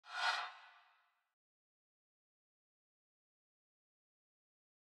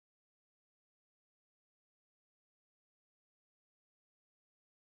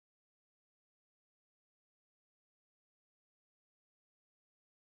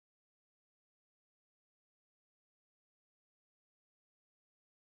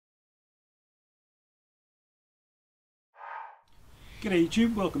G'day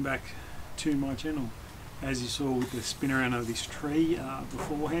YouTube, welcome back to my channel. As you saw with the spin around of this tree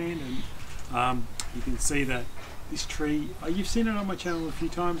beforehand, and you can see that this tree, you've seen it on my channel a few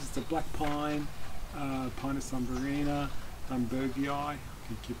times. It's a black pine, Pinus thunbergina, Thunbergii, I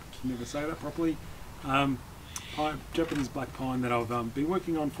can never say that properly, Japanese black pine that I've been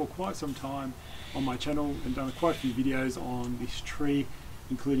working on for quite some time on my channel and done quite a few videos on this tree,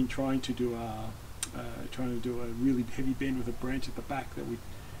 including trying to do a really heavy bend with a branch at the back that we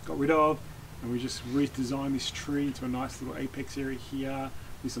got rid of, and we just redesigned this tree into a nice little apex area here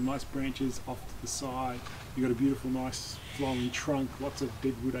with some nice branches off to the side. You've got a beautiful nice flowing trunk, lots of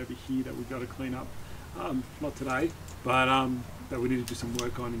dead wood over here that we've got to clean up, not today, but that we need to do some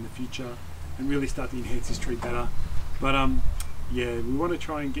work on in the future and really start to enhance this tree better. But yeah, we want to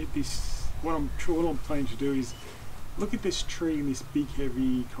try and get this, what I'm planning to do is look at this tree in this big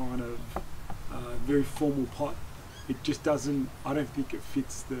heavy kind of very formal pot. It just doesn't, I don't think it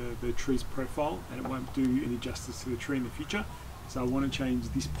fits the tree's profile, and it won't do any justice to the tree in the future. So I want to change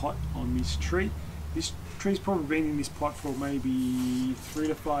this pot on this tree. This tree's probably been in this pot for maybe 3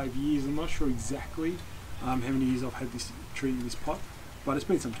 to 5 years. I'm not sure exactly how many years I've had this tree in this pot, but it's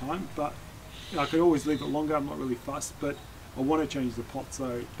been some time. But I could always leave it longer, I'm not really fussed, but I want to change the pot,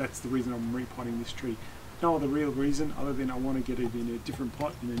 so that's the reason I'm repotting this tree. No other real reason other than I want to get it in a different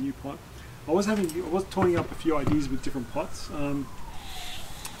pot, in a new pot. I was toying up a few ideas with different pots.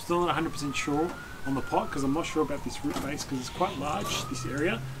 Still not 100% sure on the pot because I'm not sure about this root base because it's quite large, this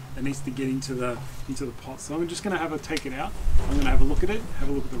area. It needs to get into the pot. So I'm just going to take it out. I'm going to have a look at it, have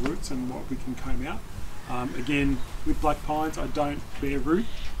a look at the roots and what we can comb out. Again, with black pines, I don't bare root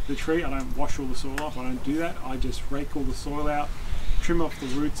the tree. I don't wash all the soil off. I don't do that. I just rake all the soil out, trim off the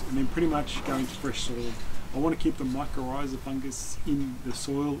roots, and then pretty much go into fresh soil. I want to keep the mycorrhiza fungus in the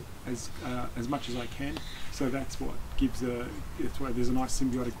soil as much as I can, so that's what gives there's a nice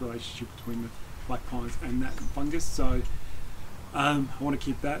symbiotic relationship between the black pines and that fungus. So I want to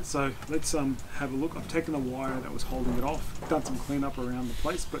keep that. So let's have a look. I've taken the wire that was holding it off, done some cleanup around the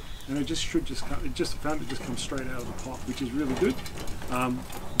place, and it just found it just comes straight out of the pot, which is really good.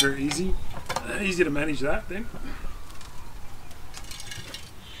 Very easy to manage that then.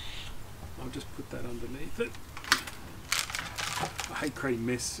 I'll just put that underneath it. I hate creating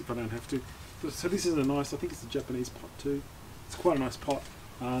mess if I don't have to. So this is a nice, I think it's a Japanese pot too. It's quite a nice pot.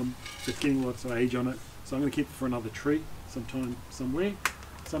 It's getting lots of age on it. So I'm going to keep it for another tree sometime, somewhere,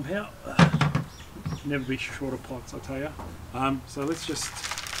 somehow. Never be short of pots, I tell you. So let's just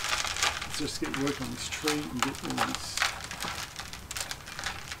get work on this tree and get all this.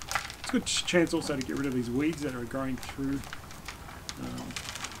 It's a good chance also to get rid of these weeds that are growing through.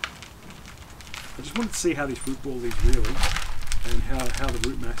 I just wanted to see how this root ball is really, and how the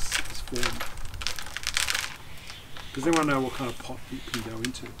root mass is formed. Because then we'll know what kind of pot it can go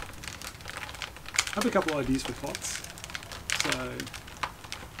into. I have a couple of ideas for pots.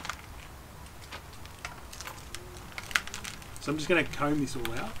 So I'm just going to comb this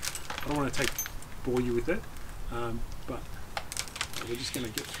all out. I don't want to bore you with it, but we're just going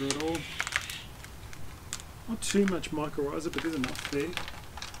to get through it all. Not too much mycorrhiza, but there's enough there.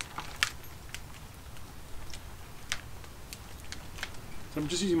 So I'm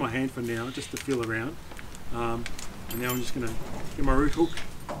just using my hand for now, just to feel around, and now I'm just going to get my root hook.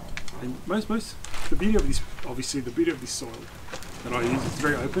 And the beauty of this, obviously, the beauty of this soil that I use, it's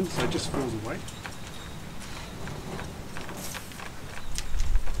very open, so it just falls away.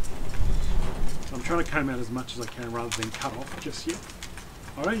 So I'm trying to comb out as much as I can rather than cut off just yet.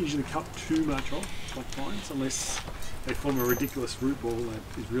 I don't usually cut too much off black pines unless they form a ridiculous root ball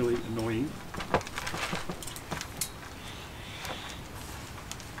that is really annoying.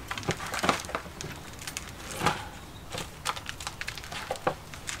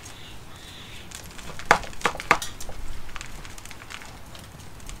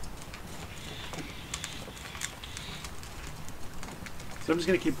 So I'm just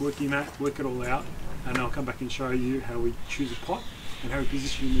going to keep work it all out, and I'll come back and show you how we choose a pot and how we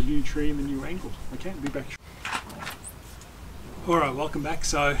position the new tree in the new angle. Okay, I'll be back. Alright, welcome back.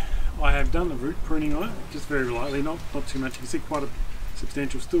 So I have done the root pruning on it, just very lightly, not too much. You can see quite a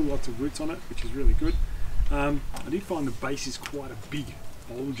substantial, still lots of roots on it, which is really good. I did find the base is quite a big,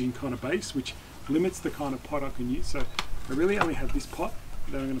 bulging kind of base, which limits the kind of pot I can use. So I really only have this pot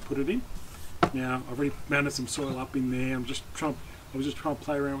that I'm going to put it in. Now I've already mounted some soil up in there. I was just trying to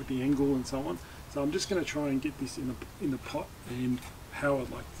play around with the angle and so on. So I'm just going to try and get this in the pot and how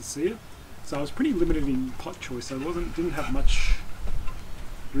I'd like to see it. So I was pretty limited in pot choice. So didn't have much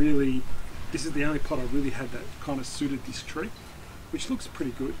really. This is the only pot I really had that kind of suited this tree, which looks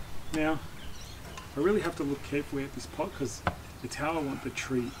pretty good. Now I really have to look carefully at this pot because It's how I want the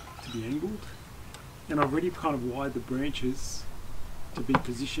tree to be angled. And I've already kind of wired the branches to be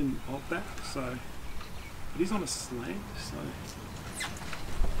position of that. So it is on a slant. So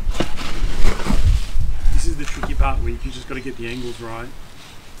this is the tricky part where you've just got to get the angles right.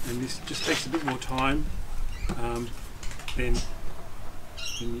 And this just takes a bit more time than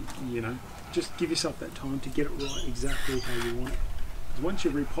you know, just give yourself that time to get it right exactly how you want it. Because once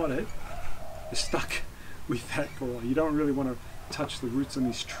you repot it, you're stuck with that for a while. You don't really want to touch the roots on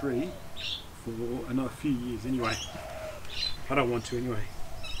this tree for another few years anyway. I don't want to anyway.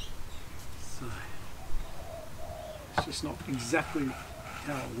 So it's just not exactly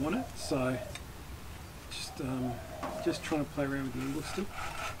how I want it. So just trying to play around with the angle still.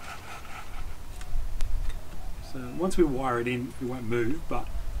 So once we wire it in, we won't move, but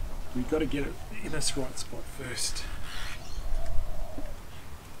we've got to get it in this right spot first.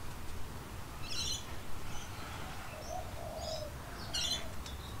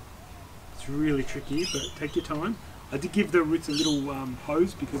 It's really tricky, but take your time. I did give the roots a little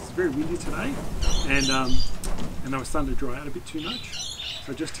hose because it's very windy today, and they were starting to dry out a bit too much.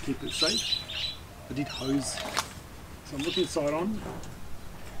 So just to keep it safe, I did hose. So I'm looking side on.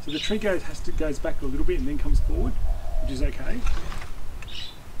 So the tree goes back a little bit and then comes forward, which is okay.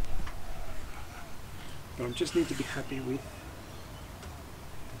 But I just need to be happy with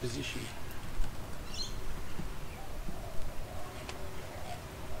the position.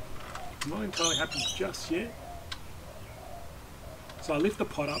 I'm not entirely happy just yet. So I lift the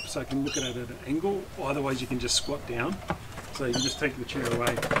pot up so I can look at it at an angle, or otherwise you can just squat down. So you can just take the chair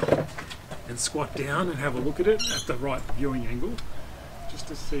away and squat down and have a look at it at the right viewing angle, just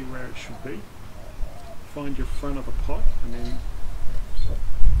to see where it should be. Find your front of a pot and then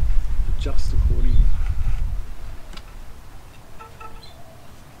adjust accordingly.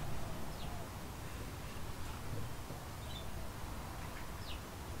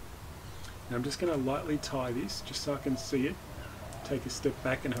 Now I'm just going to lightly tie this just so I can see it. Take a step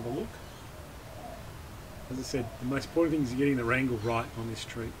back and have a look. As I said, the most important thing is getting the angle right on this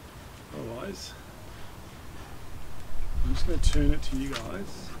tree. Otherwise, I'm just going to turn it to you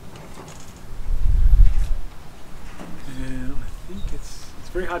guys. And I think it's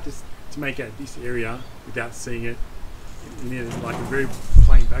very hard to make out this area without seeing it in like a very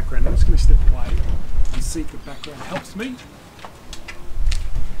plain background. I'm just going to step away and see if the background helps me.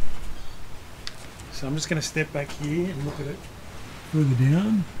 So I'm just going to step back here and look at it further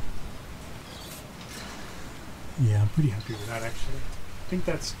down. Yeah, I'm pretty happy with that actually. I think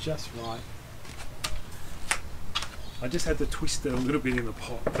that's just right. I just had to twist it a little bit in the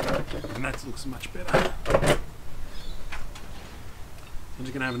pot and that looks much better. I'm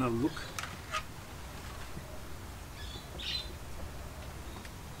just going to have another look.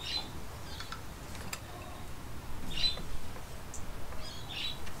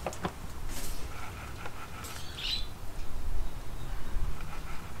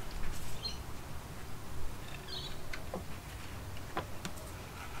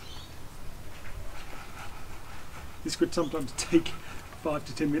 This could sometimes take 5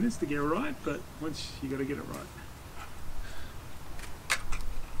 to 10 minutes to get it right, but once you got to get it right.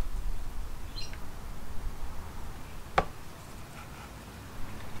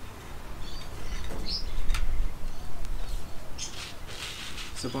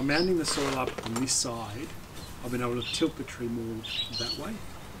 So by mounting the soil up on this side, I've been able to tilt the tree more that way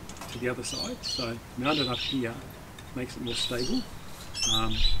to the other side. So mount it up here makes it more stable.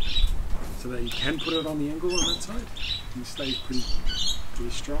 So that you can put it on the angle on that side and it stays pretty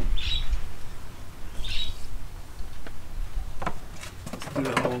strong. Let's do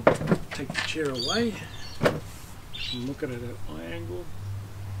the whole, take the chair away and look at it at eye angle.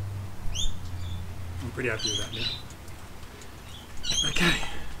 I'm pretty happy with that now. Okay,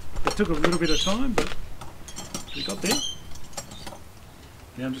 it took a little bit of time, but we got there.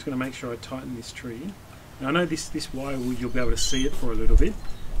 Now I'm just going to make sure I tighten this tree. Now I know this wire, you'll be able to see it for a little bit,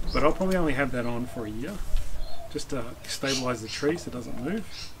 but I'll probably only have that on for a year, just to stabilise the tree so it doesn't move.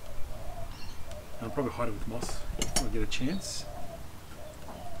 And I'll probably hide it with moss if I get a chance.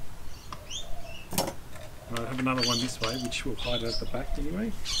 And I'll have another one this way, which will hide it at the back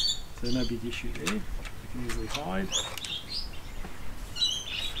anyway, so no big issue there. You can easily hide.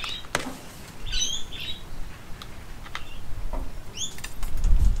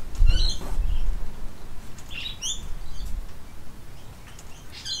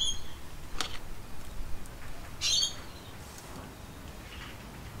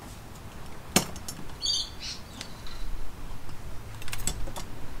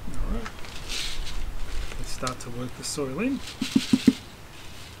 Start to work the soil in.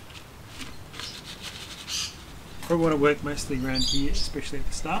 Probably want to work mostly around here, especially at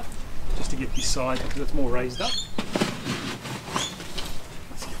the start, just to get this side because it's more raised up.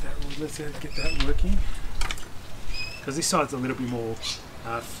 Let's get that working. Because this side's a little bit more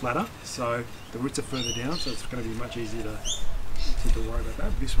flatter, so the roots are further down, so it's going to be much easier to worry about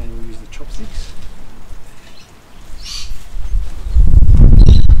that. This one we'll use the chopsticks.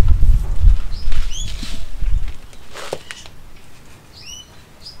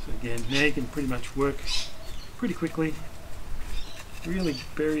 So again, now you can pretty much work pretty quickly. Really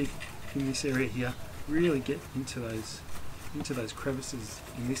bury in this area here. Really get into those crevices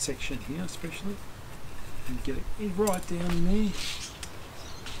in this section here, especially, and get it right down in there.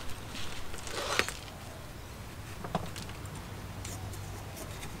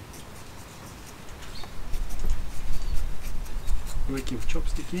 Work your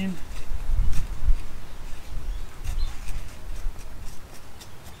chopstick in.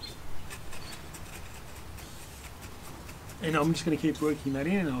 And I'm just going to keep working that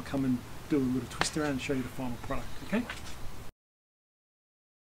in, and I'll come and do a little twist around and show you the final product, okay?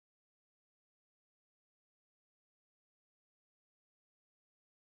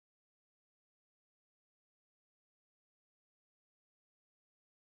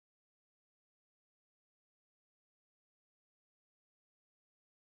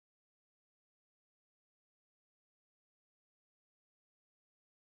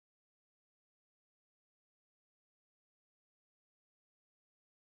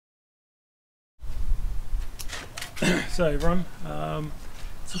 So everyone,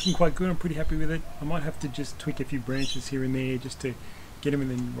 it's looking quite good. I'm pretty happy with it. I might have to just tweak a few branches here and there just to get them in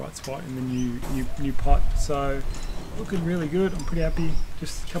the right spot in the new pot. So looking really good. I'm pretty happy.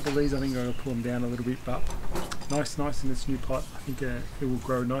 Just a couple of these, I think I'm going to pull them down a little bit, but nice in this new pot. I think it will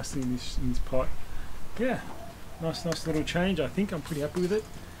grow nicely in this pot. Yeah, nice little change. I think I'm pretty happy with it.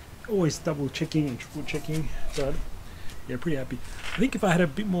 Always double checking and triple checking, but yeah, pretty happy. I think if I had a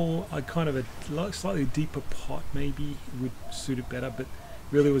bit more, kind of a slightly deeper pot, maybe it would suit it better, but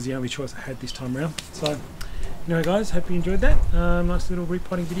really was the only choice I had this time around. So, anyway guys, hope you enjoyed that. Nice little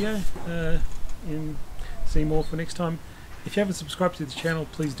repotting video, and see more for next time. If you haven't subscribed to the channel,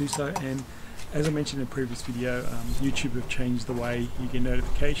 please do so, and as I mentioned in a previous video, YouTube have changed the way you get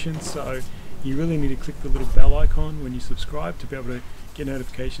notifications, so you really need to click the little bell icon when you subscribe to be able to get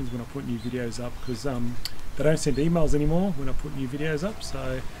notifications when I put new videos up, because they don't send emails anymore when I put new videos up,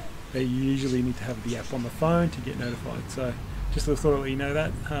 so they usually need to have the app on the phone to get notified. So just thought I'd let you know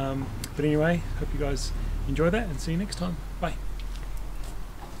that. But anyway, hope you guys enjoy that and see you next time. Bye.